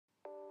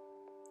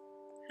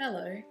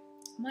Hello,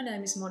 my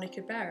name is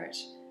Monica Barrett.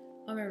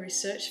 I'm a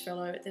research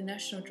fellow at the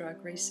National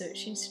Drug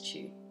Research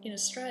Institute in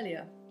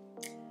Australia.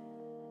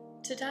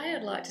 Today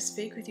I'd like to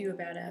speak with you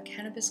about our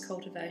cannabis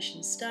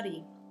cultivation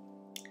study.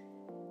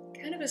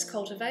 Cannabis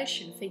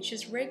cultivation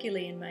features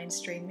regularly in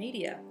mainstream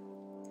media.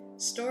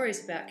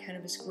 Stories about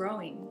cannabis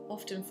growing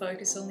often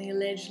focus on the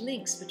alleged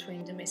links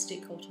between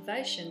domestic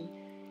cultivation,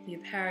 the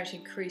apparent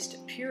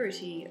increased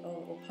purity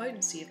or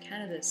potency of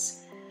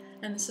cannabis,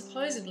 and the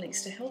supposed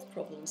links to health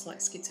problems like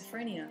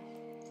schizophrenia.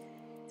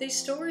 These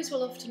stories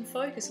will often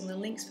focus on the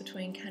links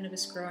between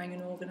cannabis growing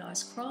and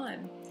organised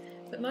crime,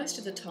 but most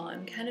of the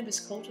time cannabis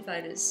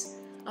cultivators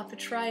are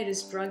portrayed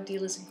as drug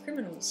dealers and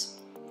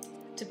criminals,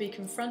 to be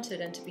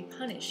confronted and to be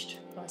punished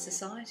by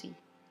society.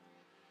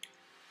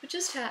 But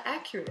just how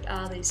accurate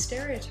are these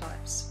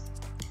stereotypes?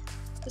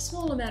 The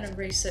small amount of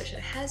research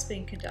that has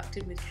been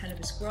conducted with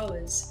cannabis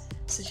growers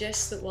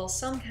suggests that while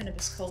some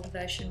cannabis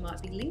cultivation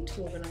might be linked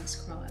to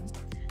organised crime,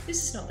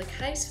 this is not the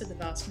case for the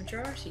vast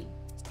majority.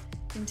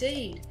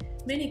 Indeed,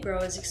 many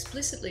growers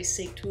explicitly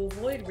seek to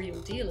avoid real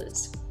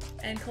dealers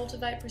and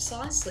cultivate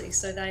precisely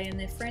so they and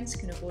their friends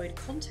can avoid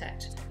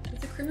contact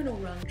with the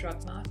criminal-run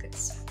drug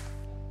markets.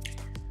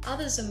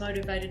 Others are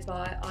motivated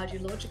by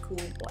ideological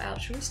or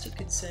altruistic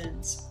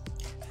concerns.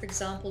 For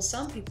example,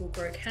 some people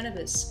grow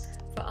cannabis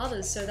for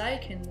others so they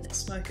can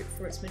smoke it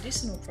for its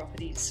medicinal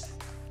properties.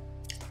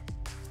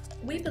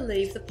 We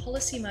believe that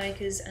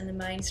policymakers and the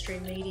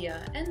mainstream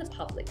media and the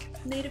public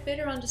need a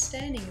better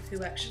understanding of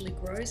who actually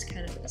grows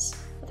cannabis,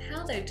 of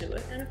how they do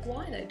it and of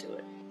why they do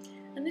it.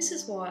 And this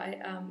is why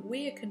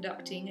we are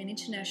conducting an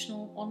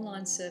international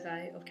online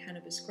survey of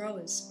cannabis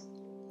growers.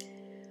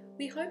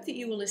 We hope that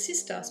you will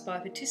assist us by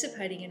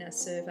participating in our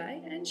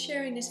survey and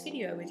sharing this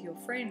video with your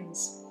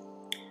friends.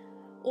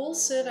 All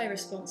survey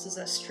responses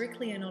are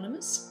strictly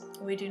anonymous.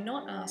 We do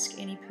not ask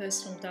any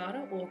personal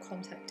data or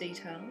contact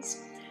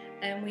details,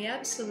 and we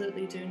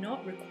absolutely do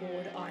not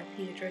record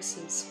IP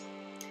addresses.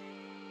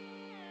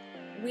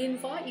 We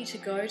invite you to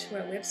go to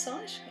our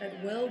website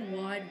at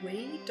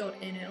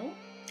worldwidewe.nl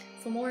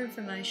for more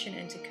information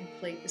and to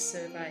complete the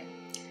survey.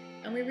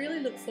 And we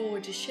really look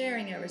forward to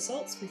sharing our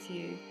results with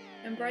you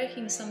and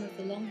breaking some of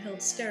the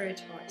long-held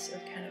stereotypes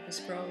of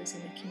cannabis growers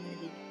in the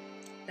community.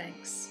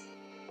 Thanks.